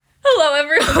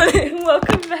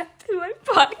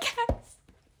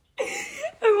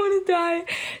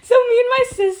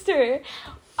sister,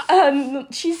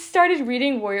 she started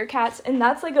reading Warrior Cats, and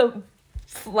that's like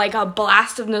a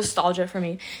blast of nostalgia for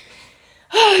me.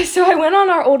 So I went on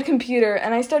our old computer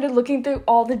and I started looking through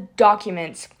all the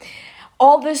documents,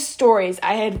 all the stories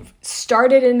I had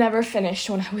started and never finished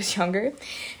when I was younger.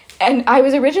 And I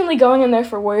was originally going in there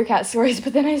for Warrior Cat stories,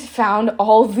 but then I found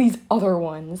all these other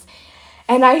ones.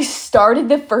 And I started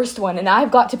the first one, and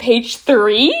I've got to page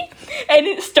 3, and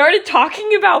it started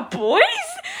talking about boys.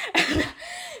 And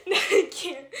I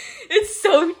can't. It's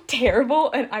so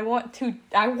terrible, and I want to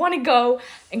go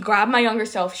and grab my younger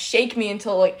self, shake me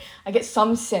until, like, I get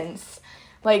some sense.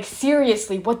 Like,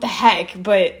 seriously, what the heck?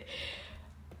 But,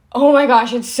 oh my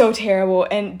gosh, it's so terrible.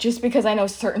 And just because I know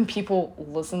certain people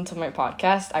listen to my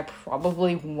podcast, I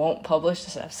probably won't publish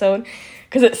this episode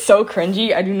because it's so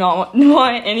cringy. I do not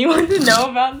want anyone to know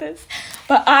about this.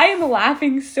 But I am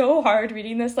laughing so hard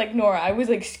reading this. Like, Nora, I was,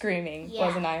 like, screaming,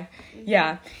 wasn't I?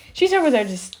 Yeah. She's over there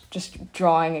just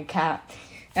drawing a cat.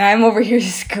 And I'm over here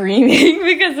screaming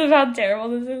because of how terrible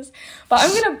this is. But I'm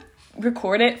going to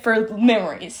record it for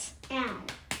memories.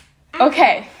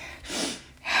 Okay.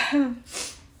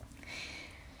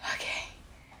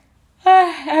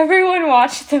 Everyone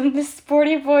watched them, the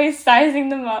sporty boys sizing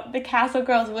them up, the castle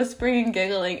girls whispering and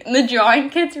giggling, and the drawing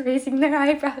kids raising their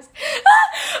eyebrows.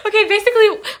 Okay, basically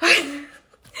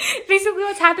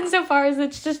what's happened so far is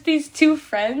it's just these two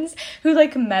friends who,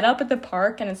 like, met up at the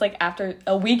park, and it's, like,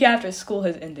 a week after school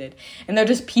has ended, and they're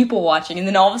just people watching, and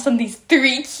then all of a sudden these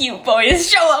 3 cute boys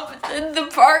show up at the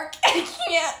park, and I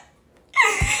can't.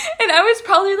 And I was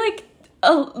probably, like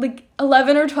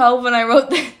 11 or 12 when I wrote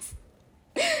this.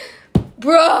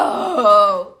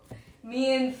 Bro!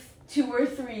 Me in 2 or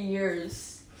 3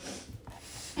 years.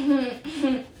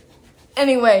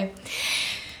 Anyway.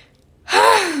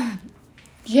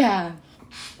 Yeah.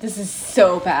 This is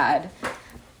so bad.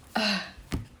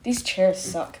 These chairs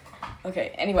suck.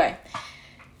 Okay, anyway.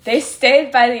 They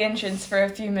stayed by the entrance for a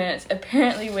few minutes,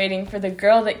 apparently waiting for the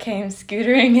girl that came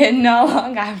scootering in not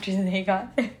long after they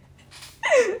got there.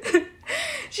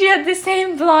 She had the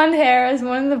same blonde hair as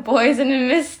one of the boys and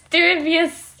a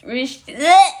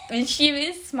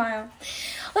mischievous smile.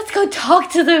 "Let's go talk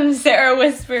to them," Sarah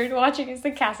whispered, watching as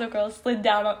the castle girls slid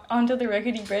down onto the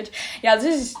rickety bridge. Yeah,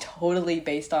 this is totally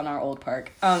based on our old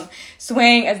park.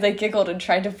 Swaying as they giggled and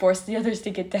tried to force the others to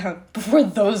get down before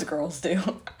those girls do.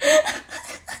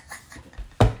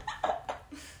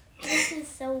 This is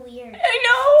so weird. I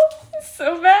know! It's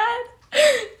so bad.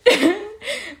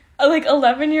 Like,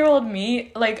 11-year-old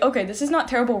me, like, okay, this is not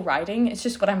terrible writing. It's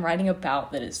just what I'm writing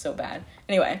about that is so bad.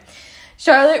 Anyway,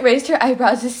 Charlotte raised her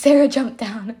eyebrows as Sarah jumped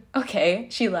down. Okay,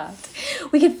 she laughed.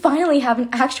 "We could finally have an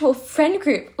actual friend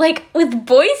group, like, with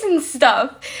boys and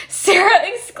stuff," Sarah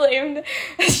exclaimed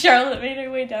as Charlotte made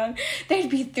her way down. "There'd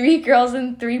be 3 girls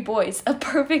and 3 boys. A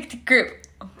perfect group."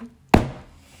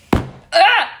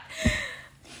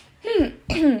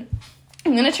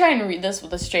 I'm gonna try and read this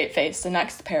with a straight face, the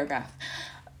next paragraph.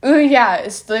 "Ooh, yeah,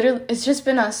 it's just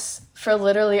been us for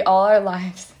literally all our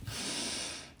lives,"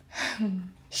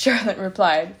 Charlotte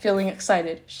replied, feeling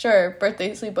excited. "Sure,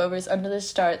 birthday sleepovers under the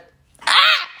stars.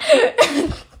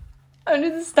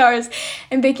 Under the stars,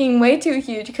 and baking way too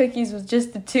huge cookies with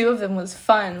just the 2 of them was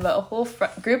fun, but a whole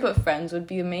group of friends would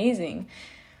be amazing."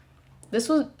 This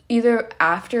was either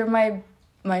after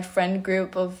my friend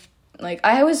group of, like,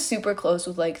 I was super close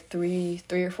with, like, three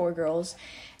or 4 girls,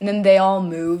 and then they all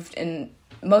moved, and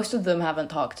most of them haven't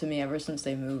talked to me ever since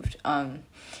they moved.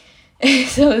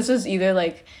 So this was either,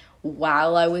 like,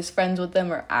 while I was friends with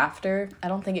them or after. I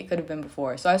don't think it could have been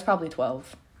before. So I was probably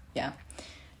 12. Yeah,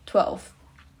 12.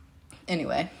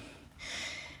 Anyway.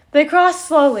 They crossed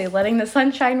slowly, letting the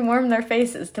sunshine warm their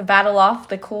faces to battle off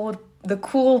the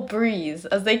cool breeze.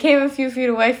 As they came a few feet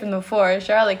away from the forest,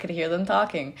 Charlotte could hear them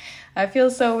talking. "I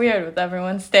feel so weird with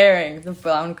everyone staring," the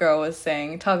blonde girl was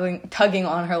saying, tugging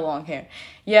on her long hair.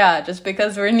 "Yeah, just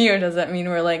because we're new doesn't mean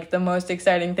we're, like, the most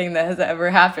exciting thing that has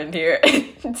ever happened here."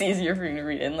 It's easier for me to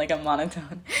read in, like, a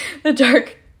monotone. The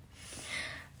dark...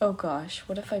 Oh gosh,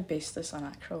 what if I base this on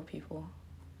actual people?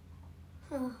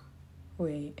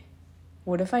 Wait,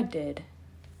 what if I did?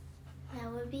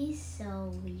 That would be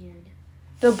so weird.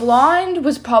 The blonde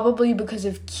was probably because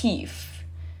of Keith.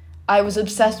 I was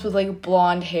obsessed with, like,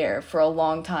 blonde hair for a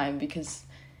long time because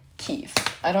Keith.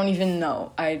 I don't even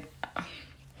know.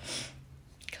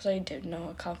 Because I did know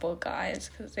a couple guys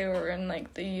because they were in,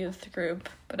 like, the youth group,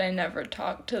 but I never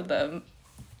talked to them.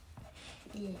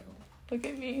 Ew. Look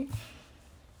at me.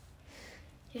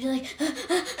 You're like... Yeah.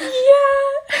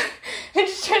 I'm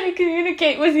just trying to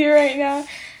communicate with you right now.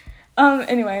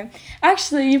 Anyway.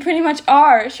 Actually, you pretty much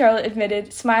are, Charlotte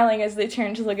admitted, smiling as they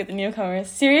turned to look at the newcomers.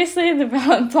 Seriously? The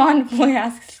blonde boy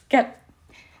asked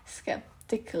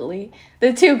skeptically.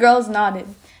 The two girls nodded.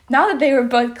 Now that they were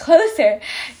both closer,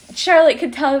 Charlotte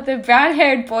could tell that the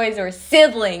brown-haired boys were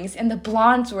siblings and the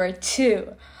blondes were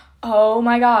too. Oh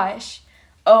my gosh,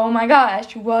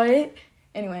 what?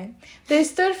 Anyway, they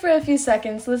stood for a few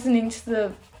seconds listening to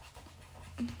the...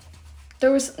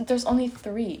 There's only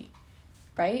 3,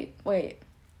 right? Wait.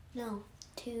 No,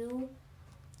 2.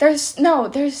 There's...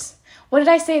 What did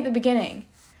I say at the beginning?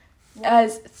 What?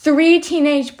 As 3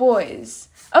 teenage boys.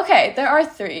 Okay, there are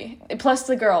 3, plus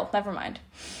the girl. Never mind.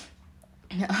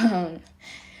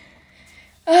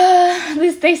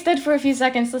 They stood for a few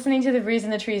seconds listening to the breeze in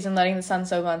the trees and letting the sun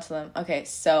soak onto them. Okay,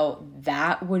 so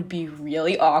that would be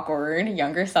really awkward.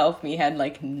 Younger self me had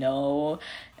no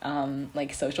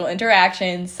social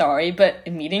interaction. Sorry, but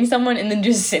meeting someone and then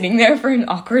just sitting there for an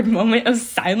awkward moment of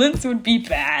silence would be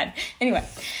bad. Anyway,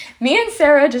 me and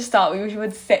Sarah just thought we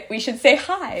should say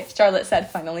hi, Charlotte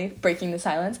said finally, breaking the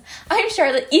silence. I'm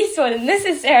Charlotte Eastwood and this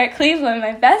is Sarah Cleveland,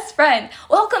 my best friend.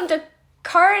 Welcome to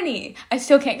Carney. I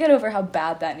still can't get over how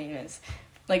bad that name is.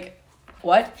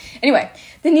 What? Anyway,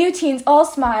 the new teens all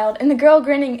smiled, and the girl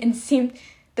grinned?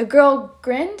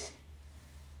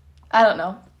 I don't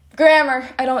know. Grammar.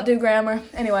 I don't do grammar.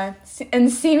 Anyway,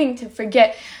 and seeming to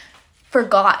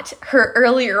forgot her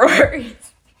earlier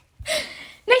words.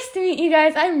 Nice to meet you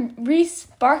guys. I'm Reese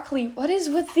Barkley. What is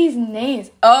with these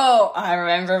names? Oh, I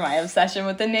remember my obsession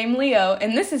with the name Leo,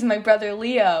 and this is my brother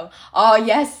Leo. Oh,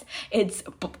 yes, it's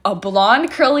a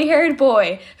blonde, curly-haired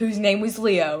boy whose name was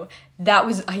Leo.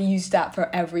 I used that for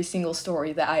every single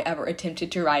story that I ever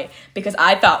attempted to write because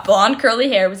I thought blonde, curly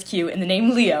hair was cute, and the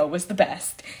name Leo was the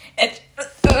best.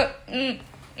 Oh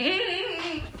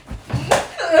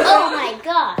my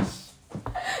gosh.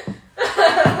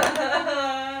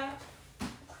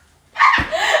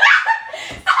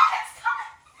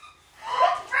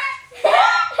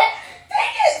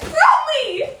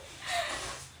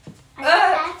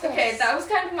 Okay, that was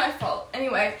kind of my fault.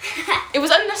 Anyway, it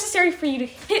was unnecessary for you to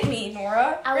hit me,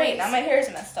 Nora. Great, now my hair is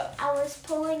messed up. I was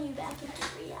pulling you back into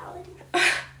reality.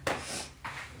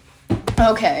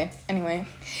 Okay, anyway.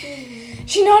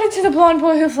 She nodded to the blonde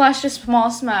boy who flashed a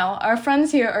small smile. Our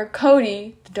friends here are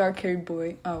Cody, the dark-haired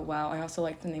boy. Oh, wow, I also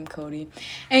like the name Cody.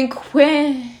 And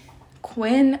Quinn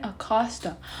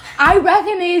Acosta. I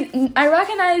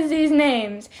recognize these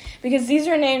names because these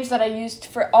are names that I used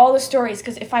for all the stories,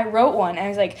 because if I wrote one and I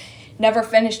was never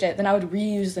finished it, then I would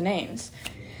reuse the names.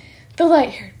 The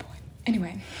light-haired boy.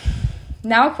 Anyway,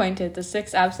 now acquainted, the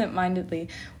 6 absent-mindedly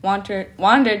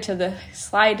wandered to the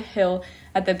slide hill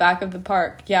at the back of the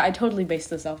park. Yeah, I totally based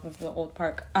this off of the old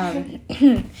park.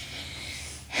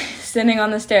 Sitting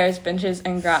on the stairs, benches,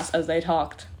 and grass as they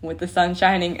talked, with the sun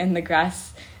shining and the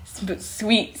grass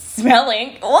sweet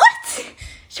smelling. What?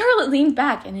 Charlotte leaned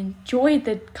back and enjoyed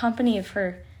the company of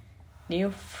her new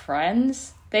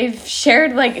friends. They've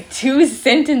shared 2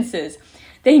 sentences.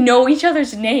 They know each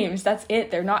other's names. That's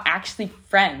it. They're not actually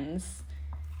friends.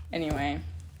 Anyway.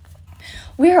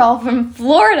 We're all from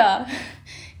Florida,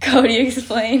 Cody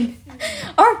explained.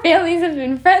 Our families have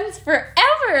been friends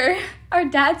forever. Our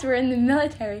dads were in the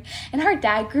military, and our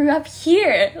dad grew up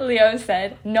here, Leo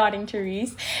said, nodding to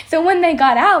Reese. So when they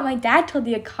got out, my dad told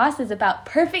the Acostas about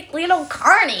perfect little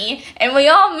Carney, and we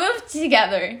all moved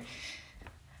together.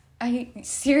 I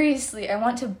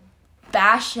want to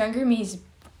bash younger me's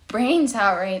brains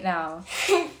out right now.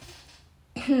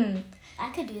 I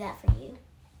could do that for you.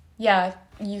 Yeah,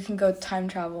 you can go time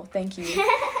travel. Thank you.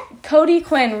 Cody,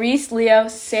 Quinn, Reese, Leo,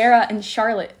 Sarah, and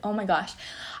Charlotte. Oh my gosh.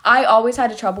 I always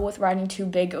had trouble with writing too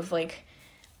big of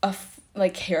a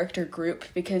character group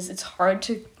because it's hard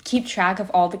to keep track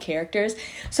of all the characters.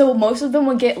 So most of them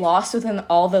would get lost within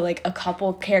all the a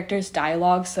couple characters'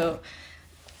 dialogue. So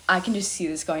I can just see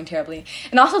this going terribly.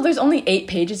 And also there's only 8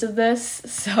 pages of this.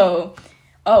 So,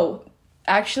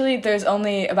 actually there's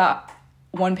only about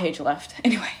 1 page left.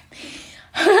 Anyway.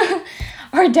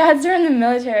 Our dads are in the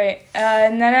military.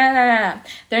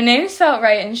 Their names felt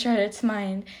right in Charlotte's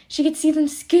mind. She could see them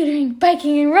scootering,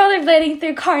 biking, and rollerblading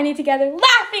through Carney together,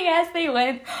 laughing as they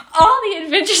went. All the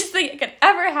adventures they could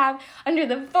ever have under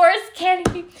the forest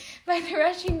canopy by the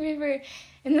rushing river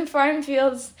in the farm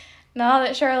fields. Now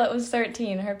that Charlotte was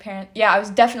 13, her parents... Yeah, I was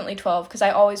definitely 12, because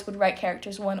I always would write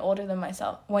characters 1 year older than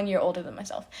myself,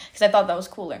 because I thought that was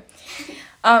cooler.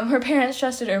 Her parents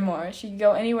trusted her more. She could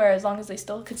go anywhere as long as they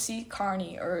still could see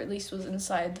Carney, or at least was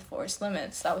inside the forest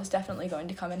limits. That was definitely going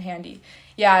to come in handy.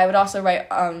 Yeah, I would also write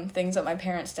things that my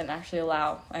parents didn't actually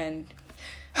allow, and,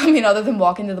 other than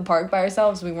walk into the park by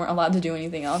ourselves, we weren't allowed to do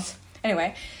anything else.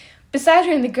 Anyway... Beside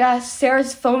her in the grass,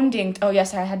 Sarah's phone dinged. Oh,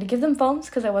 yes, I had to give them phones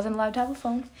because I wasn't allowed to have a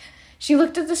phone. She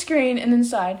looked at the screen and then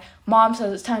sighed. Mom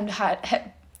says it's time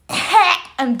to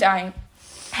I'm dying.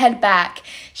 Head back,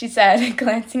 she said,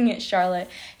 glancing at Charlotte.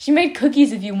 She made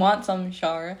cookies if you want some,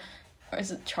 Char. Or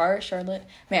is it Char? Charlotte?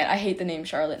 Man, I hate the name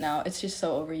Charlotte now. It's just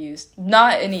so overused.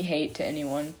 Not any hate to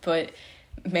anyone, but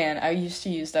man, I used to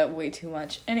use that way too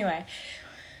much. Anyway.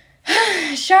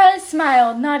 Charlotte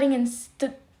smiled, nodding and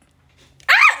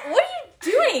what are you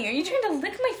doing? Are you trying to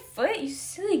lick my foot? You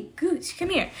silly goose. Come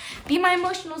here. Be my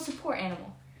emotional support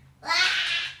animal.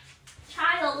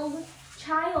 Child.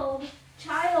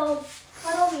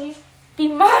 Cuddle me. Be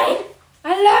mine.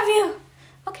 I love you.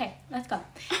 Okay, let's go.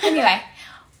 Anyway,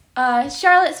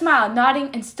 Charlotte smiled, nodding,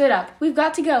 and stood up. We've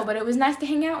got to go, but it was nice to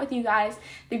hang out with you guys.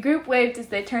 The group waved as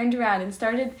they turned around and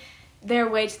started their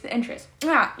way to the entrance.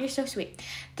 Ah, you're so sweet.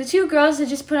 The two girls had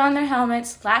just put on their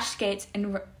helmets, latched skates,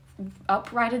 and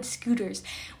uprighted scooters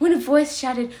when a voice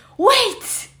shouted,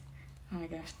 "Wait!" Oh my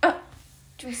gosh.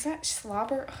 Was that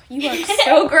slobber? You are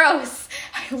so gross.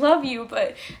 I love you,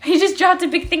 but you just dropped a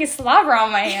big thing of slobber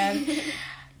on my hand.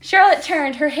 Charlotte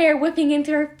turned, her hair whipping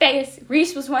into her face.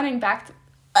 Reese was running back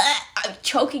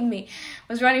choking me,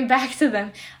 was running back to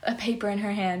them, a paper in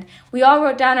her hand. We all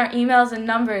wrote down our emails and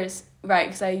numbers. Right,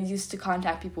 because I used to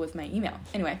contact people with my email.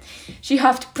 Anyway, she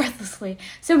huffed breathlessly,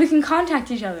 so we can contact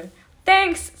each other.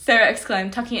 Thanks, Sarah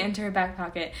exclaimed, tucking it into her back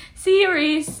pocket. See you,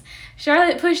 Reese.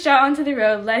 Charlotte pushed out onto the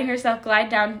road, letting herself glide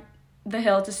down the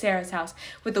hill to Sarah's house.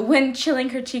 With the wind chilling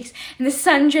her cheeks and the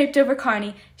sun draped over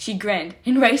Carney, she grinned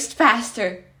and raced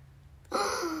faster.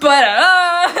 But,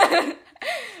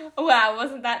 wow,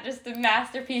 wasn't that just a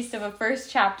masterpiece of a first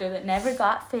chapter that never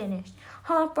got finished?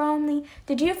 Huh, Bromley?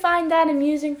 Did you find that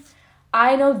amusing?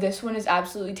 I know this one is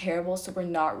absolutely terrible, so we're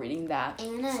not reading that.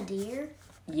 Anna, dear?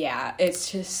 Yeah,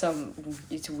 it's just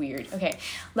it's weird. Okay,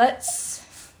 let's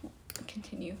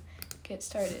continue. Get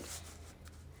started.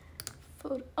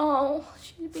 Oh,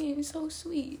 she's being so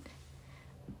sweet.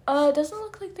 It doesn't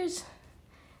look like there's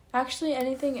actually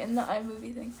anything in the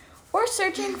iMovie thing. We're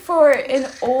searching for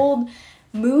an old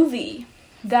movie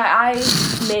that I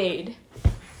made.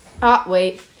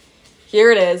 Wait.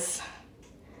 Here it is.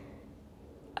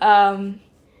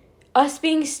 Us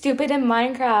being stupid in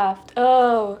Minecraft.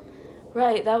 Oh,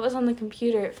 right. That was on the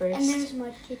computer at first. And there's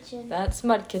Mud Kitchen. That's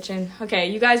Mud Kitchen. Okay,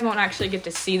 you guys won't actually get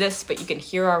to see this, but you can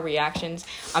hear our reactions.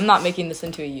 I'm not making this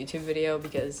into a YouTube video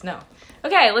because no.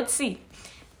 Okay, let's see.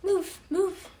 Move,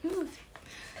 move, move.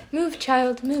 Move,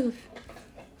 child, move.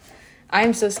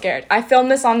 I'm so scared. I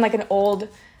filmed this on like an old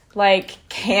old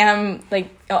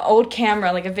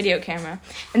camera, like a video camera.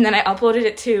 And then I uploaded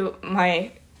it to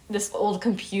this old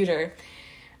computer.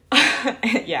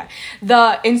 Yeah.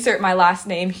 Insert my last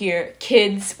name here.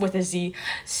 Kids with a Z.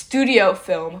 Studio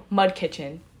film. Mud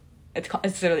Kitchen.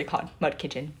 It's literally called Mud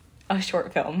Kitchen. A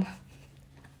short film.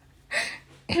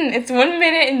 It's 1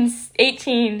 minute and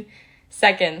 18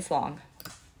 seconds long.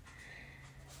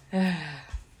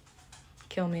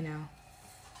 Kill me now.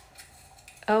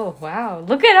 Oh, wow.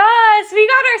 Look at us. We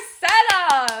got our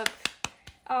setup.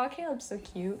 Oh, Caleb's so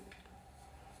cute.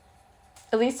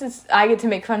 At least I get to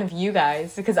make fun of you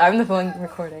guys because I'm the one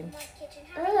recording.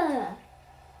 Ugh. I'm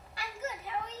good.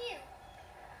 How are you?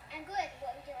 I'm good.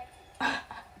 What would you like to eat?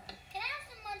 Can I have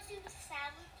some mud soup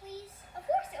salad, please? Of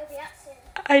course, it'll be out soon.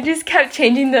 I just kept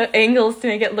changing the angles to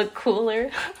make it look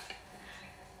cooler.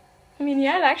 I mean,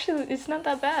 yeah, it's not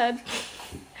that bad.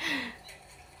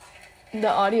 The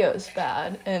audio's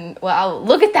bad. And, wow,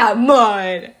 look at that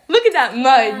mud. Look at that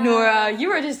mud, Nora. You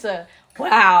were just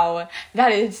wow.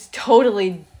 That is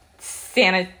totally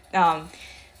sanitary.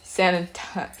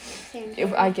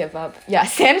 I give up. Yeah,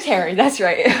 sanitary. That's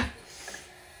right.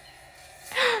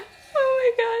 Oh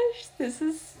my gosh.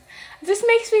 This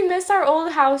makes me miss our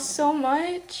old house so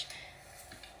much.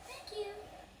 Thank you.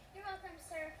 You're welcome,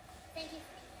 sir. Thank you for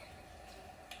being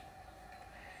here.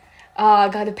 I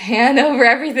gotta pan over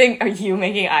everything. Are you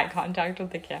making eye contact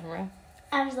with the camera?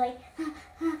 I was like,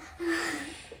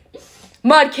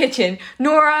 Mud Kitchen,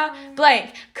 Nora,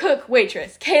 blank, cook,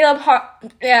 waitress, Caleb,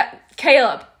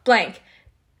 blank,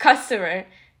 customer.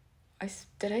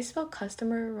 Did I spell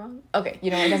customer wrong? Okay, you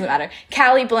know, it doesn't matter.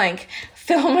 Callie, blank,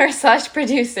 filmer /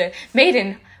 producer,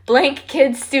 Maiden, blank,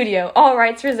 kids studio, all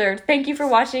rights reserved. Thank you for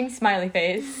watching, smiley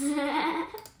face.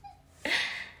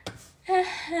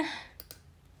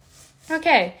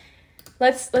 Okay,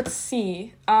 let's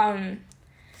see. I'm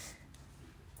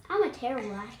a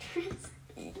terrible actress.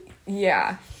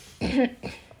 Yeah.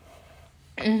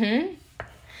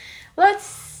 Let's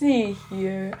see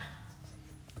here.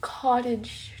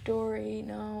 Cottage story,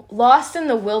 no. Lost in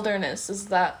the wilderness, is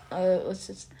that, let's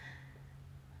just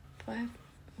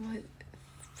What?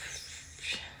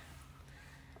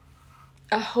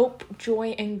 A hope,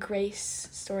 joy, and grace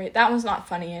story. That one's not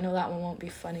funny. I know that one won't be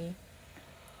funny.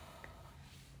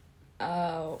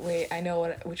 Wait, I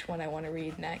know which one I want to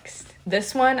read next.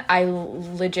 This one I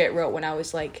legit wrote when I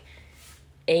was like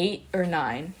 8 or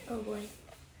 9. Oh boy.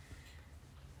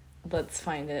 Let's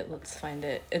find it.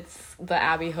 It's the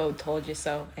Abby Ho told you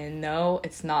so. And no,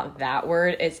 it's not that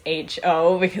word. It's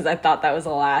H-O because I thought that was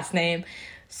a last name.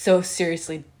 So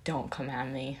seriously, don't come at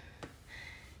me.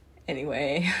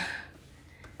 Anyway,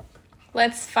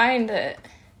 let's find it.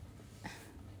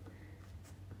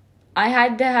 I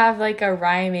had to have like a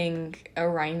rhyming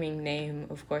name,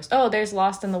 of course. Oh, there's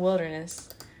Lost in the Wilderness.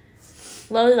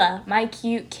 Lola, my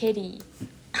cute kitty.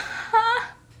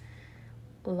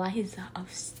 Liza of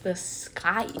the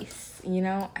skies. You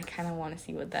know, I kind of want to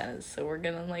see what that is. So we're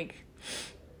gonna like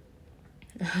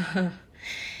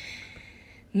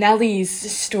Nellie's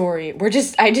story.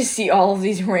 I just see all of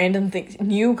these random things.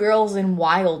 New Girls in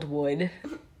Wildwood.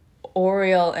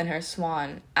 Oriole and her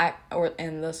swan.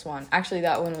 And the swan. Actually,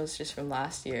 that one was just from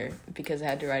last year because I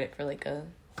had to write it for like a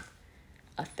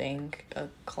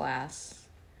class.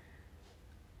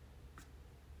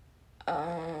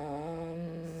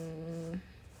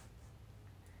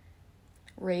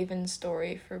 Raven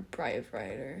story for Brave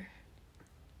Writer.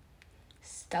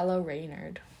 Stella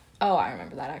Reynard. Oh, I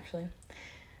remember that actually.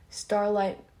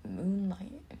 Starlight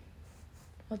Moonlight.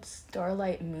 What's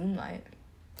Starlight Moonlight?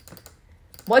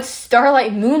 What's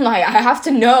Starlight Moonlight? I have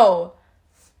to know.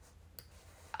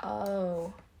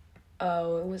 Oh,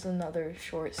 it was another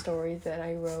short story that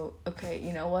I wrote. Okay,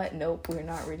 you know what? Nope, we're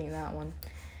not reading that one.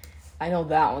 I know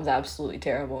that one's absolutely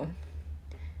terrible.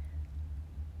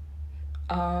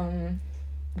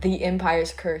 The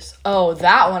Empire's Curse. Oh,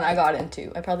 that one I got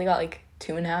into. I probably got like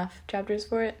 2.5 chapters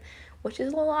for it, which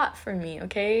is a lot for me,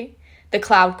 okay? The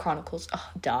Cloud Chronicles. Oh,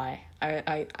 die.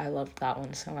 I loved that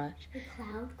one so much. The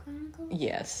Cloud Chronicles?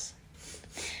 Yes.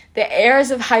 The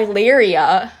Heirs of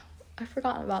Hylaria. I've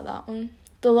forgotten about that one.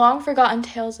 The Long Forgotten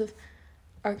Tales of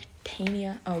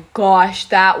Arctania. Oh gosh,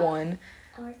 that one.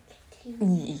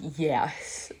 Arctania.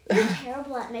 Yes. You're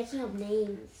terrible at making up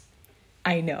names.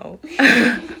 I know.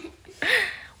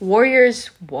 Warriors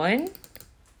 1?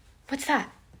 What's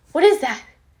that? What is that?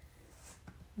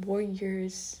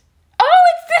 Warriors. Oh,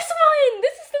 it's this one!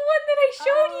 This is the one that I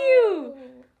showed you!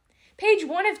 Page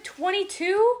 1 of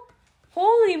 22?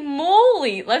 Holy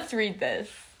moly! Let's read this.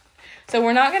 So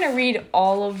we're not going to read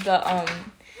all of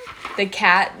the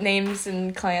cat names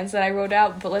and clans that I wrote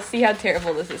out, but let's see how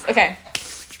terrible this is. Okay.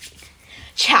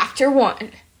 Chapter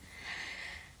 1.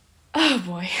 Oh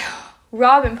boy.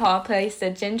 Robin Paw placed a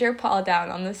ginger paw down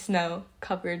on the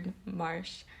snow-covered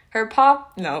marsh. Her paw...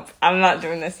 Nope, I'm not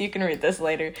doing this. You can read this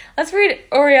later. Let's read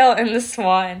Oriole and the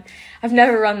Swan. I've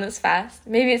never run this fast.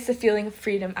 Maybe it's the feeling of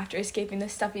freedom after escaping the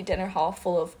stuffy dinner hall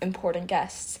full of important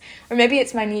guests. Or maybe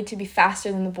it's my need to be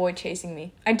faster than the boy chasing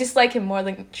me. I dislike him more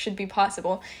than should be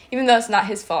possible. Even though it's not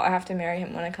his fault, I have to marry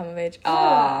him when I come of age.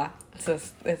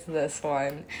 It's this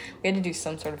one. We had to do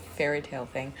some sort of fairy tale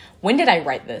thing. When did I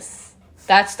write this?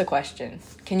 That's the question.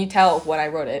 Can you tell when I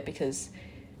wrote it? Because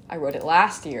I wrote it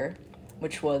last year,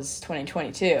 which was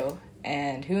 2022,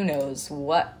 and who knows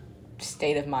what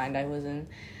state of mind I was in.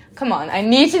 Come on, I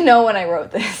need to know when I wrote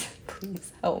this.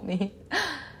 Please help me.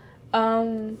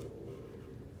 What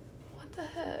the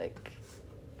heck?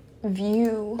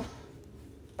 View.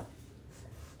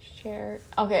 Share.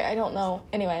 Okay, I don't know.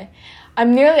 Anyway,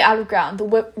 I'm nearly out of ground,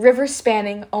 the river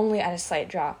spanning only at a slight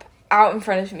drop. Out in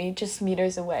front of me, just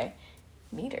meters away.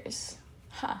 Meters?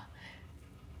 Huh.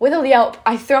 With a yelp,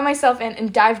 I throw myself in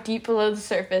and dive deep below the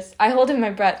surface. I hold in my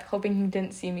breath, hoping he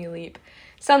didn't see me leap.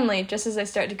 Suddenly, just as I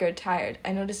start to grow tired,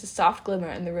 I notice a soft glimmer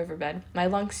in the riverbed. My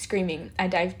lungs screaming, I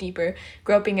dive deeper,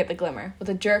 groping at the glimmer. With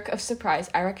a jerk of surprise,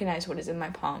 I recognize what is in my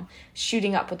palm,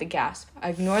 shooting up with a gasp.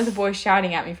 I ignore the voice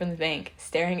shouting at me from the bank,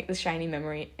 staring at the shiny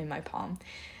memory in my palm.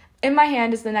 In my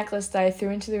hand is the necklace that I threw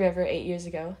into the river 8 years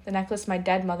ago, the necklace my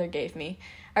dead mother gave me.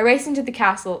 I race into the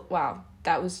castle. Wow,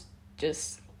 that was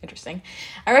just interesting.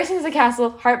 I race into the castle,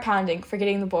 heart pounding,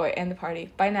 forgetting the boy and the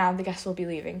party. By now, the guests will be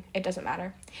leaving. It doesn't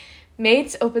matter.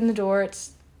 Maids open the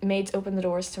doors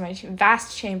to my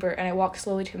vast chamber, and I walk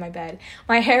slowly to my bed.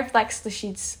 My hair flecks the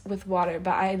sheets with water,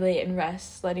 but I lay and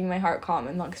rest, letting my heart calm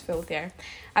and lungs fill with air.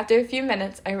 After a few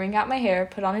minutes, I wring out my hair,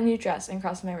 put on a new dress, and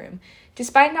cross my room.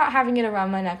 Despite not having it around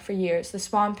my neck for years, the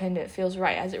swan pendant feels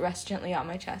right as it rests gently on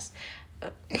my chest.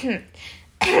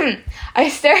 I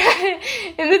stare at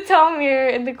it in the tall mirror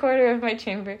in the corner of my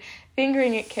chamber,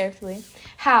 fingering it carefully.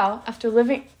 How, after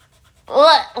living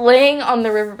laying on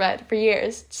the riverbed for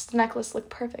years. Just the necklace looked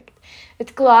perfect.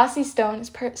 Its glossy stone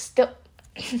is still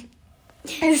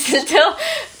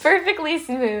perfectly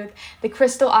smooth, the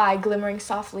crystal eye glimmering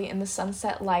softly in the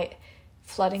sunset light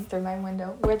flooding through my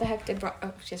window. Where the heck did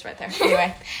oh, she's right there.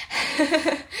 Anyway.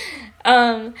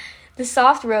 The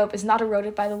soft rope is not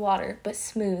eroded by the water, but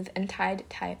smooth and tied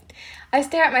tight. I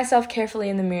stare at myself carefully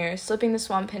in the mirror, slipping the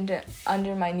swan pendant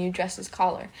under my new dress's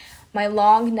collar. My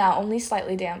long, now only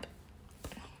slightly damp,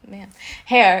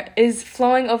 hair is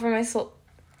flowing over my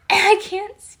I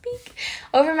can't speak.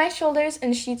 Over my shoulders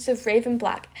in sheets of raven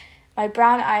black. My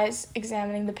brown eyes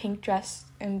examining the pink dress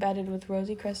embedded with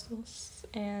rosy crystals.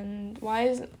 And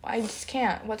I just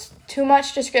can't. What's too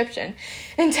much description?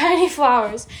 And tiny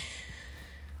flowers.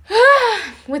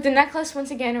 With the necklace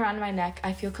once again around my neck,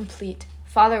 I feel complete.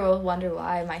 Father will wonder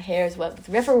why my hair is wet with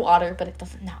river water, but it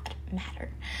doesn't matter.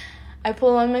 I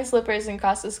pull on my slippers and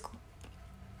cross the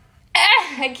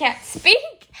I can't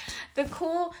speak! The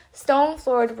cool,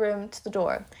 stone-floored room to the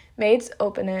door. Maids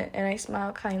open it, and I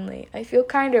smile kindly. I feel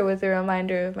kinder with the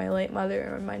reminder of my late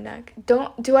mother on my neck.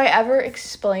 Do I ever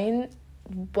explain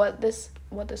what this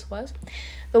was?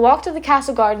 The walk to the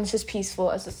castle gardens is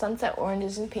peaceful as the sunset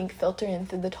oranges and pink filter in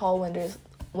through the tall windows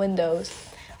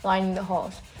lining the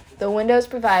halls. The windows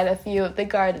provide a view of the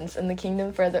gardens and the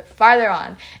kingdom farther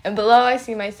on, and below I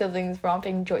see my siblings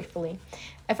romping joyfully.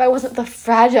 If I wasn't the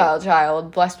fragile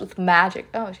child blessed with magic.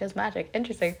 Oh, she has magic.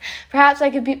 Interesting. Perhaps I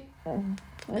could be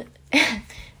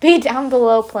down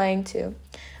below playing too.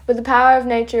 With the power of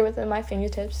nature within my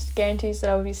fingertips, guarantees that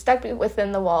I would be stuck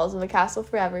within the walls of the castle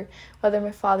forever, whether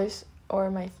my father's or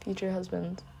my future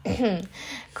husband's.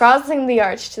 Crossing the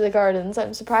arch to the gardens,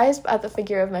 I'm surprised at the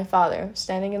figure of my father,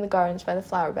 standing in the gardens by the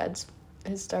flower beds.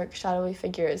 His dark, shadowy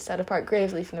figure is set apart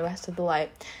gravely from the rest of the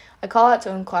light. I call out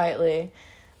to him quietly,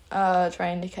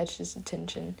 trying to catch his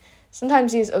attention.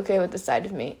 Sometimes he's okay with the sight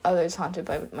of me, others haunted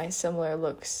by my similar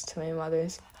looks to my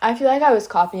mother's. I feel like I was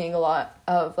copying a lot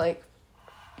of,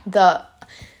 the...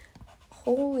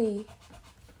 Holy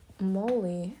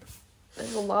moly.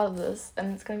 There's a lot of this,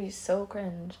 and it's gonna be so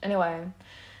cringe. Anyway.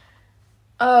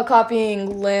 Copying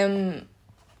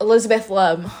Elizabeth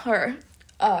Lem, her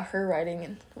writing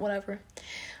and whatever.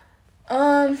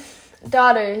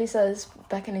 Daughter, he says,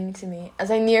 beckoning to me.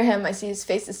 As I near him, I see his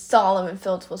face is solemn and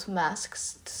filled with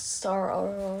masks.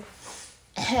 Sorrow.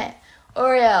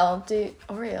 Ariel.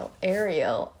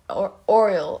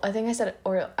 I think I said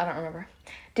Oriel. I don't remember.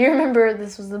 Do you remember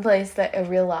this was the place that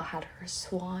Ariella had her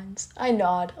swans? I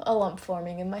nod, a lump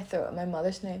forming in my throat at my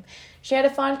mother's name. She had a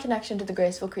fond connection to the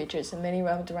graceful creatures, and many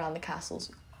roamed around the castle's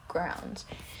grounds.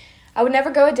 I would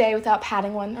never go a day without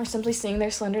patting one or simply seeing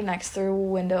their slender necks through a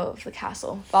window of the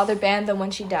castle. Father banned them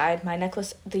when she died, my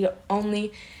necklace the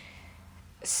only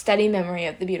steady memory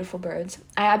of the beautiful birds.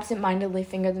 I absent-mindedly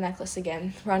fingered the necklace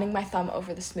again, running my thumb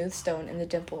over the smooth stone in the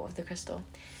dimple of the crystal.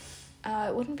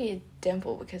 It wouldn't be a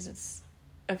dimple because it's...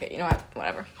 Okay, you know what?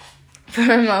 Whatever. For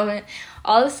a moment,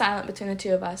 all is silent between the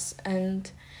two of us,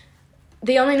 and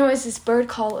the only noise is bird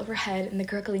call overhead and the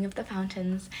gurgling of the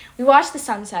fountains. We watch the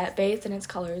sunset, bathed in its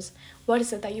colors. What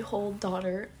is it that you hold,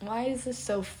 daughter? Why is this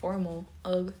so formal?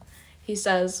 Ugh. He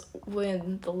says,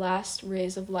 when the last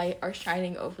rays of light are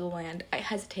shining over the land. I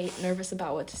hesitate, nervous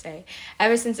about what to say.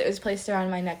 Ever since it was placed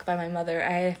around my neck by my mother,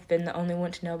 I have been the only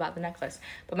one to know about the necklace.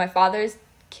 But my father's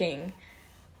king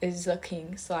is the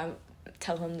king, so I'm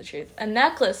tell him the truth. A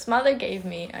necklace mother gave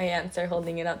me, I answer,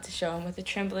 holding it up to show him with a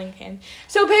trembling hand.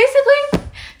 So basically,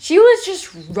 she was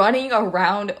just running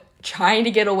around trying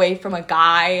to get away from a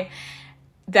guy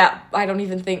that I don't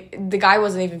even think, the guy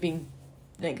wasn't even being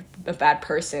like a bad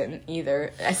person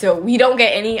either. So we don't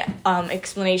get any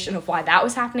explanation of why that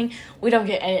was happening. We don't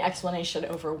get any explanation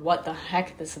over what the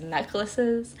heck this necklace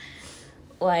is.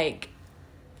 Like,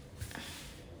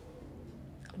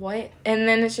 what? And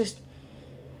then it's just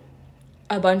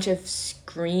a bunch of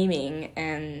screaming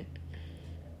and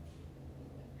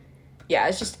yeah,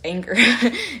 it's just anger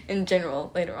in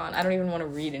general later on. I don't even want to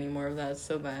read any more of that. It's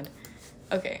so bad.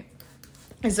 Okay.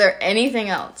 Is there anything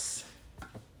else?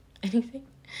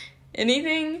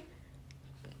 Anything?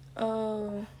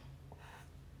 Oh.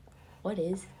 What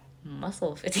is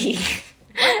muscle fatigue?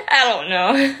 I don't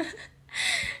know.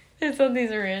 It's all these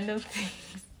random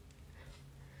things.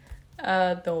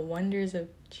 The wonders of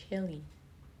Chile.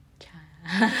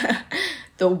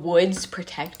 The Woods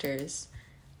Protectors.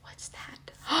 What's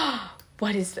that?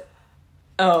 What is the...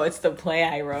 Oh, it's the play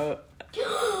I wrote.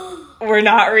 We're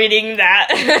not reading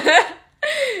that.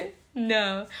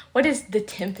 No. What is The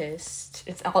Tempest?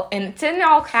 It's in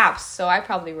all caps, so I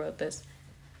probably wrote this.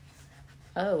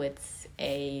 Oh, it's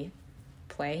a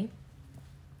play?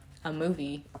 A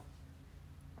movie?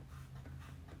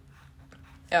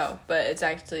 Oh, but it's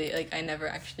actually, like, I never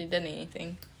actually did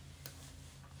anything.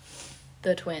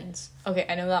 The twins. Okay,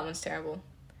 I know that one's terrible.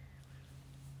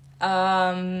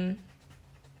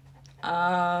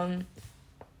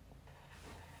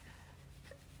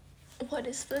 What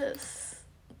is this?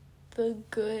 The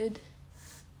good...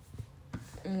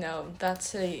 No,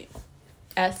 that's a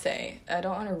essay. I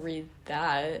don't want to read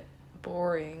that.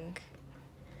 Boring.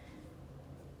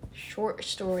 Short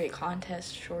story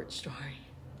contest, short story.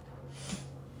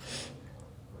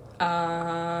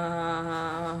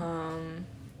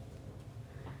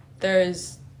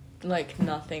 There's, like,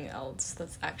 nothing else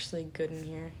that's actually good in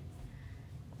here.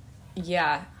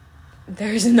 Yeah,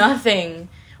 there's nothing.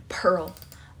 Pearl.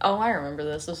 Oh, I remember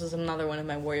this. This is another one of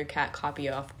my Warrior Cat copy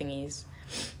off thingies.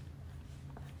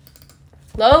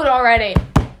 Load already.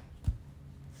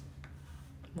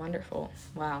 Wonderful.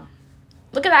 Wow.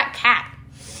 Look at that cat.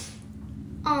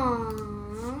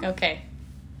 Aww. Okay.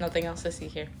 Nothing else to see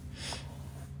here.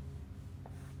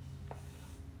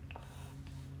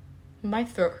 My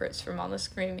throat hurts from all the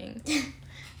screaming.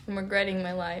 I'm regretting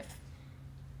my life.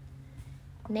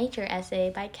 Nature essay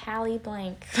by Callie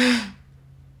Blank.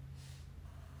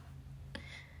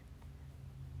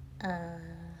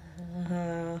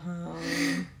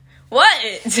 What?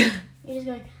 You're just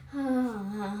going,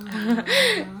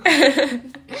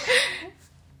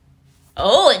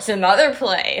 Oh, it's another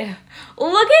play.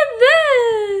 Look at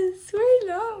this.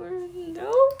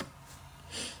 Nope.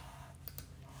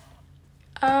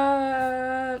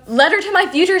 Letter to my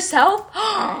future self?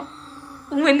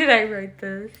 When did I write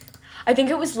this? I think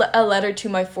it was a letter to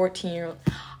my 14-year-old.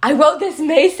 I wrote this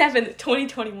May 7th,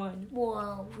 2021.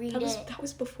 Whoa, read it. That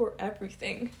was before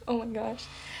everything. Oh my gosh.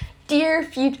 Dear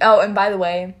future... Oh, and by the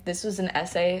way, this was an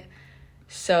essay.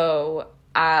 So,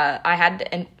 I had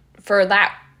to... And for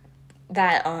that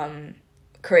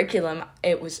curriculum,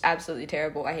 it was absolutely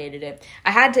terrible. I hated it.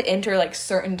 I had to enter, like,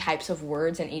 certain types of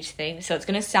words in each thing. So, it's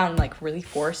going to sound, like, really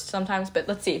forced sometimes. But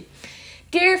let's see.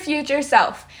 Dear future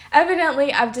self,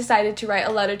 evidently I've decided to write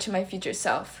a letter to my future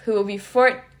self, who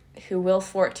will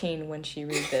 14 when she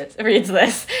reads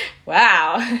this.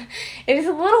 Wow. It is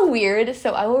a little weird,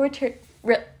 so I will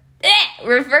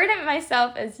refer to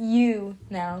myself as you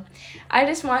now. I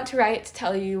just want to write to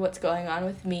tell you what's going on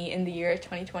with me in the year of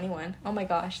 2021. Oh my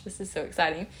gosh, this is so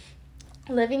exciting.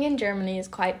 Living in Germany is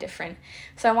quite different,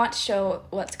 so I want to show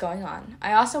what's going on.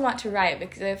 I also want to write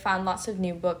because I found lots of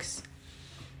new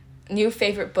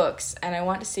favorite books, and I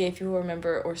want to see if you will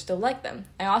remember or still like them.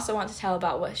 I also want to tell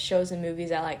about what shows and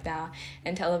movies I like now,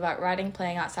 and tell about writing,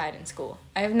 playing outside, in school.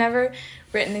 I have never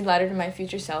written a letter to my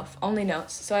future self, only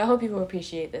notes, so I hope you will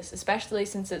appreciate this, especially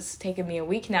since it's taken me a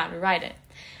week now to write it.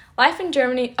 Life in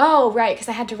Germany... Oh, right, because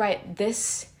I had to write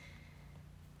this...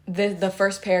 The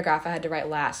first paragraph I had to write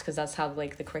last, because that's how,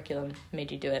 like, the curriculum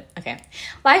made you do it. Okay.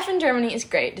 Life in Germany is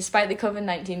great, despite the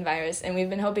COVID-19 virus, and we've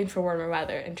been hoping for warmer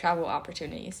weather and travel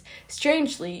opportunities.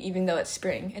 Strangely, even though it's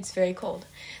spring, it's very cold.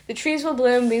 The trees will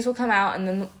bloom, bees will come out,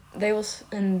 but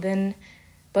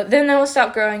then they will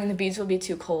stop growing and the bees will be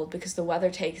too cold because the weather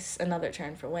takes another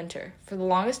turn for winter. For the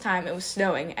longest time, it was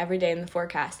snowing every day in the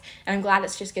forecast, and I'm glad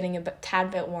it's just getting a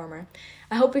tad bit warmer.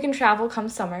 I hope we can travel come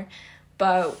summer,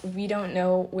 but we don't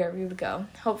know where we would go.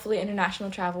 Hopefully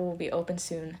international travel will be open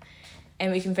soon,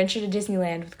 and we can venture to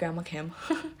Disneyland with Grandma Kim.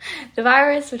 The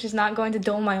virus, which is not going to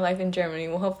dull my life in Germany,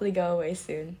 will hopefully go away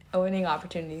soon, opening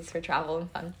opportunities for travel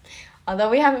and fun. Although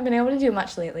we haven't been able to do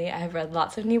much lately, I have read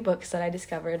lots of new books that I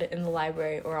discovered in the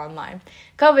library or online.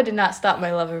 COVID did not stop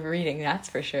my love of reading, that's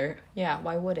for sure. Yeah,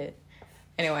 why would it?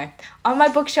 Anyway, on my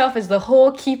bookshelf is the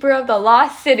whole Keeper of the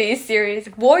Lost Cities series,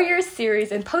 Warriors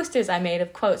series, and posters I made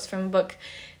of quotes from a book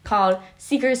called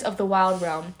Seekers of the Wild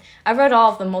Realm. I've read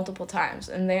all of them multiple times,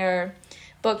 and they're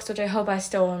books which I hope I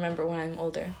still remember when I'm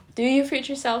older. Do you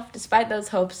future self? Despite those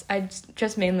hopes, I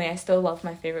still love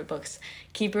my favorite books,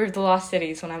 Keeper of the Lost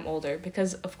Cities, when I'm older,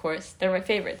 because, of course, they're my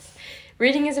favorites.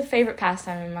 Reading is a favorite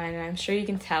pastime of mine, and I'm sure you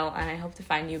can tell, and I hope to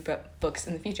find new books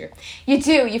in the future. You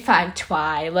do. You find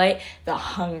Twilight, The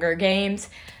Hunger Games,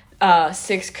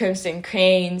 Six Crimson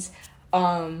Cranes,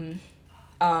 Didn't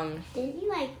you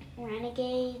like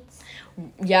Renegades?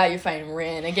 Yeah, you find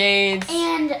Renegades.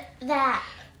 And that.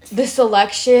 The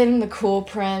Selection, The Cruel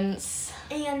Prince.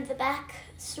 And the back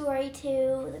story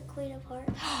to The Queen of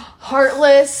Hearts.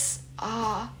 Heartless.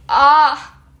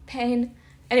 Pain.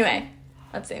 Anyway,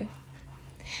 let's see.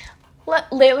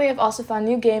 Lately, I've also found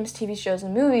new games, TV shows,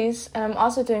 and movies, and I'm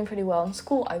also doing pretty well in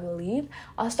school, I believe.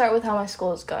 I'll start with how my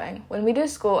school is going. When we do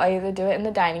school, I either do it in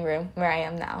the dining room, where I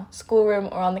am now, schoolroom,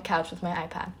 or on the couch with my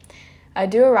iPad. I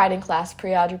do a writing class,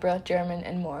 pre-algebra, German,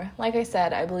 and more. Like I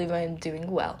said, I believe I am doing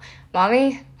well.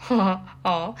 Mommy,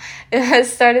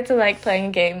 has started to like playing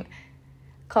a game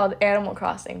called Animal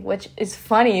Crossing, which is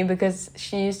funny because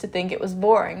she used to think it was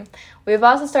boring. We've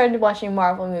also started watching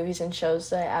Marvel movies and shows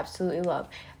that I absolutely love.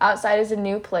 Outside is a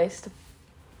nice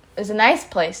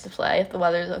place to play if the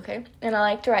weather is okay, and I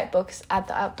like to write books at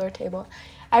the outdoor table.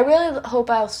 I really hope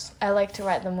I like to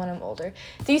write them when I'm older.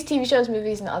 These TV shows,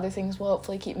 movies, and other things will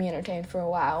hopefully keep me entertained for a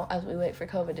while as we wait for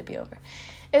COVID to be over.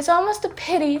 It's almost a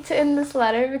pity to end this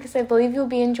letter because I believe you'll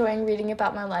be enjoying reading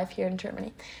about my life here in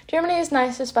Germany. Germany is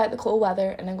nice despite the cold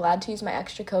weather, and I'm glad to use my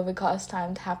extra COVID-caused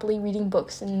time to happily reading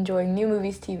books and enjoying new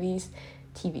movies, TV,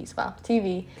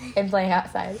 and playing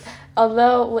outside.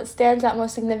 Although what stands out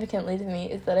most significantly to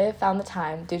me is that I have found the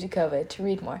time, due to COVID, to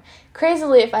read more.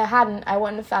 Crazily, if I hadn't, I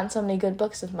wouldn't have found so many good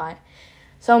books of mine.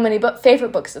 So many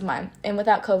favorite books of mine. And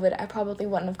without COVID, I probably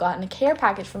wouldn't have gotten a care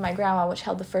package from my grandma, which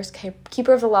held the first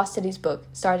Keeper of the Lost Cities book,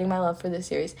 starting my love for this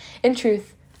series. In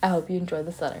truth, I hope you enjoyed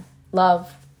this letter.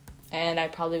 Love. And I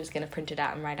probably was going to print it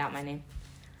out and write out my name.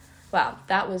 Wow,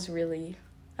 that was really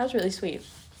sweet.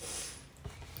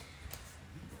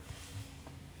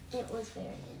 It was very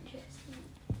interesting.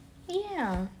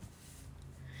 Yeah.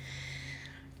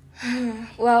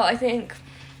 Well, I think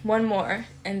one more,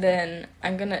 and then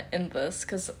I'm gonna end this,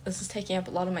 because this is taking up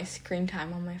a lot of my screen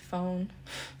time on my phone.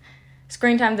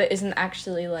 Screen time that isn't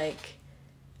actually, like,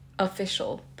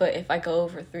 official, but if I go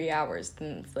over 3 hours,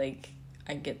 then it's like,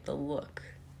 I get the look.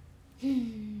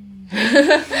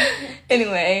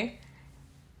 Anyway.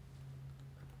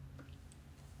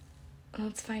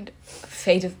 Let's find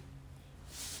Fate of...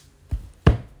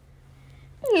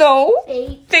 No!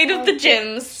 Fate of the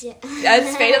Gems.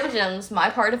 That's Fate of the Gems.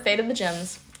 My part of Fate of the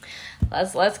Gems.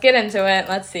 Let's get into it.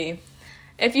 Let's see.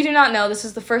 If you do not know, this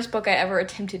is the first book I ever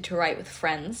attempted to write with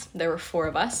friends. There were 4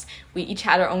 of us. We each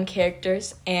had our own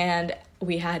characters, and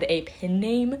we had a pen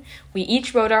name. We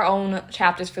each wrote our own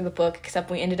chapters for the book,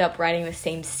 except we ended up writing the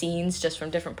same scenes, just from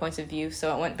different points of view,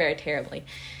 so it went very terribly.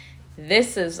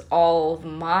 This is all of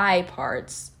my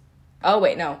parts. Oh,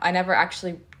 wait, no. I never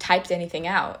actually typed anything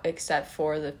out, except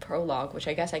for the prologue, which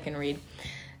I guess I can read.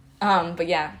 But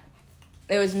yeah.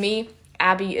 It was me,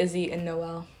 Abby, Izzy, and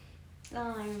Noelle.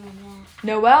 Oh, I remember that.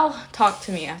 Noelle talked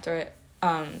to me after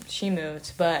she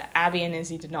moved, but Abby and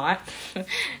Izzy did not.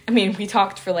 I mean, we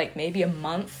talked for like maybe a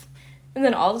month, and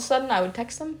then all of a sudden I would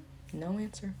text them, no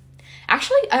answer.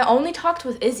 Actually, I only talked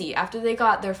with Izzy after they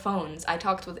got their phones. I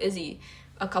talked with Izzy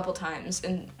a couple times,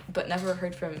 but never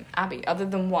heard from Abby, other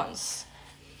than once.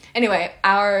 Anyway,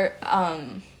 I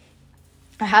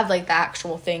had like the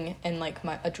actual thing in like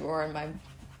a drawer in my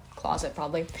closet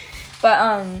probably, but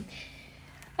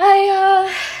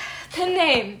pen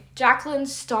name Jacqueline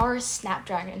Star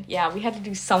Snapdragon. Yeah, we had to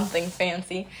do something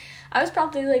fancy. I was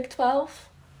probably like 12,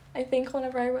 I think,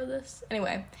 whenever I wrote this.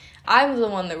 Anyway, I'm the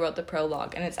one that wrote the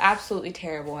prologue, and it's absolutely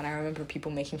terrible, and I remember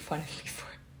people making fun of me for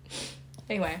it.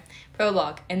 Anyway,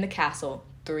 prologue. In the castle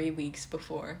 3 weeks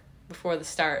before the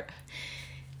start.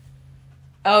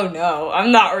 Oh no,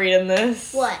 I'm not reading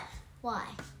this. What? Why?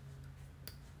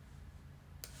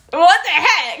 What the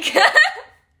heck?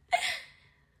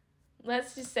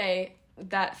 Let's just say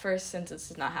that first sentence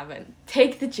does not have it.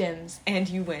 Take the gems and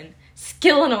you win.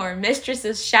 Skillinor, mistress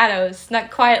of shadows,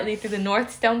 snuck quietly through the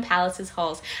Northstone Palace's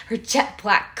halls, her jet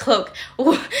black cloak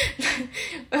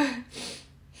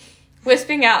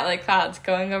wisping out like clouds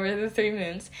going over the 3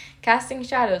 moons, casting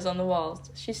shadows on the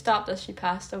walls. She stopped as she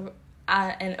passed over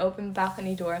an open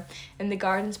balcony door. In the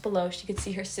gardens below, she could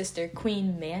see her sister,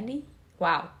 Queen Mandy.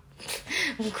 Wow.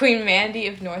 Queen Mandy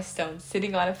of Northstone,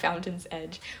 sitting on a fountain's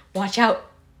edge. Watch out.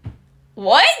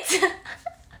 What?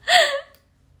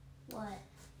 What?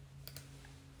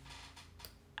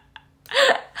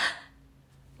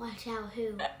 Watch out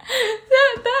who?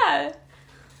 That.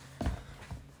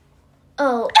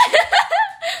 Oh.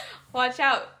 Watch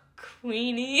out,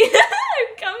 Queenie.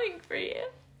 I'm coming for you.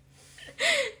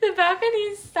 The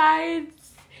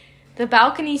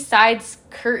balcony side's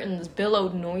curtains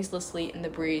billowed noiselessly in the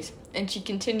breeze, and she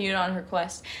continued on her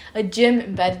quest. A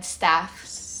gem-embedded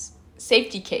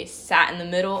safety case sat in the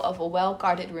middle of a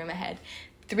well-guarded room ahead.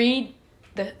 The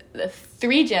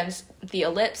 3 gems, the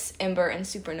ellipse, ember, and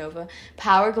supernova,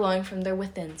 power glowing from their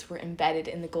withins, were embedded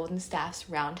in the golden staff's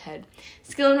round head.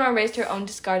 Skillinor raised her own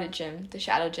discarded gem, the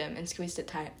shadow gem, and squeezed it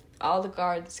tight. All the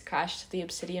guards crashed to the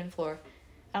obsidian floor.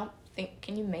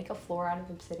 Can you make a floor out of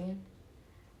obsidian?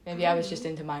 Maybe I was just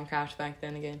into Minecraft back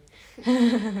then again.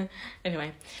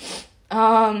 Anyway.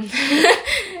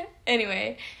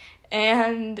 Anyway.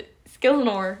 And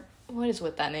Skillinor What is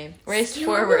with that name? Raced Skillinor.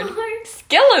 forward.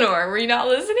 Skillinor, were you not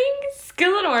listening?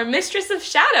 Skillinor, mistress of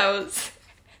shadows.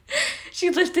 She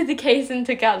lifted the case and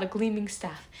took out the gleaming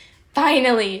staff.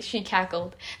 Finally, she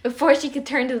cackled. Before she could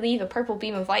turn to leave, a purple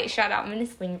beam of light shot out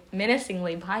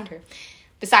menacingly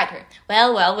beside her.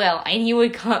 Well, I knew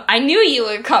you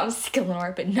would come,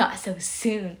 Skillinor, but not so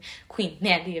soon. Queen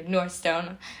Mandy of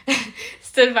Northstone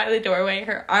stood by the doorway,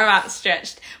 her arm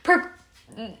outstretched.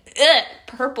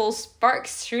 Purple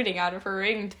sparks shooting out of her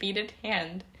ringed, beaded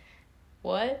hand.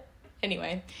 What?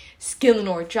 Anyway,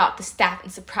 Skillinor dropped the staff in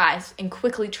surprise and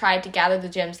quickly tried to gather the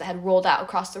gems that had rolled out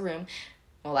across the room.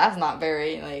 Well, that's not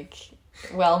very,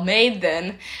 well made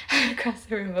then. Across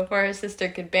the room before her sister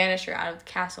could banish her out of the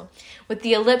castle. With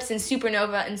the ellipse and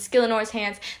supernova in Skillinor's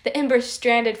hands, the embers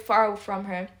stranded far from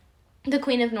her. The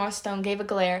Queen of Northstone gave a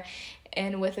glare,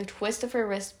 and with a twist of her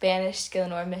wrist banished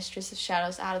Skillinor, Mistress of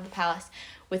Shadows, out of the palace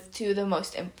with two of the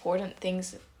most important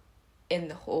things in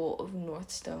the whole of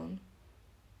Northstone.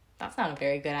 That's not a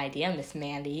very good idea, Miss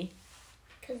Mandy.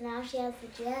 Because now she has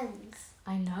the gems.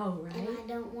 I know, right? And I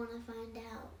don't want to find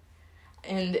out.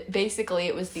 And basically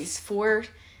it was these 4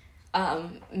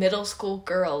 middle school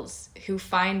girls who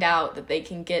find out that they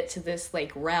can get to this,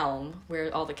 realm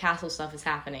where all the castle stuff is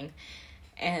happening.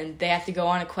 And they have to go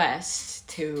on a quest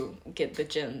to get the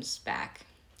gems back.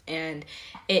 And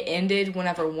it ended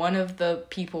whenever one of the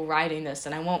people writing this,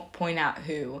 and I won't point out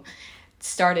who,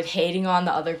 started hating on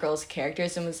the other girls'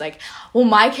 characters and was like, well,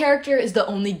 my character is the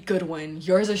only good one.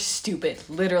 Yours are stupid.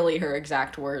 Literally her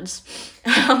exact words.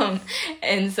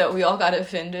 And so we all got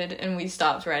offended and we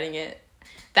stopped writing it.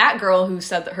 That girl who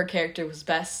said that her character was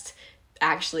best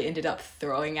actually ended up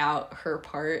throwing out her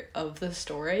part of the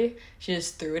story. She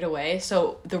just threw it away.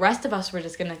 So the rest of us were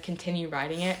just going to continue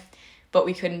writing it, but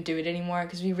we couldn't do it anymore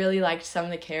because we really liked some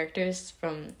of the characters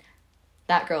from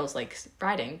that girl's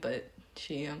writing, but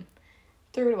she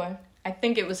threw it away. I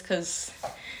think it was because...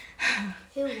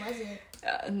 Who was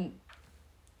it?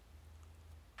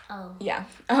 Oh. Yeah.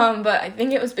 But I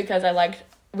think it was because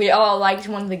we all liked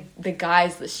one of the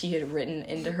guys that she had written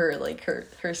into her,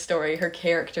 her story. Her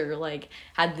character,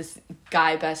 had this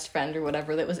guy best friend or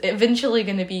whatever that was eventually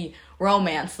going to be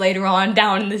romance later on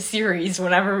down in the series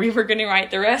whenever we were going to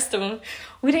write the rest of them.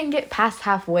 We didn't get past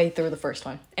halfway through the first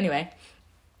one. Anyway.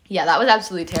 Yeah, that was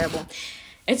absolutely terrible.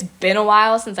 It's been a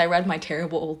while since I read my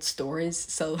terrible old stories,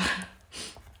 so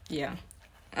yeah.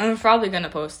 I'm probably gonna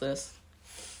post this.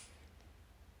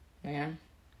 Man,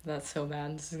 that's so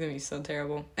bad. This is gonna be so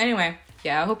terrible. Anyway,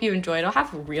 yeah, I hope you enjoyed. I'll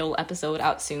have a real episode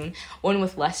out soon. One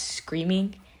with less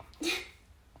screaming.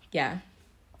 Yeah.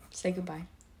 Say goodbye.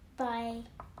 Bye.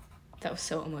 That was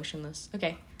so emotionless.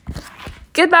 Okay.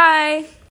 Goodbye!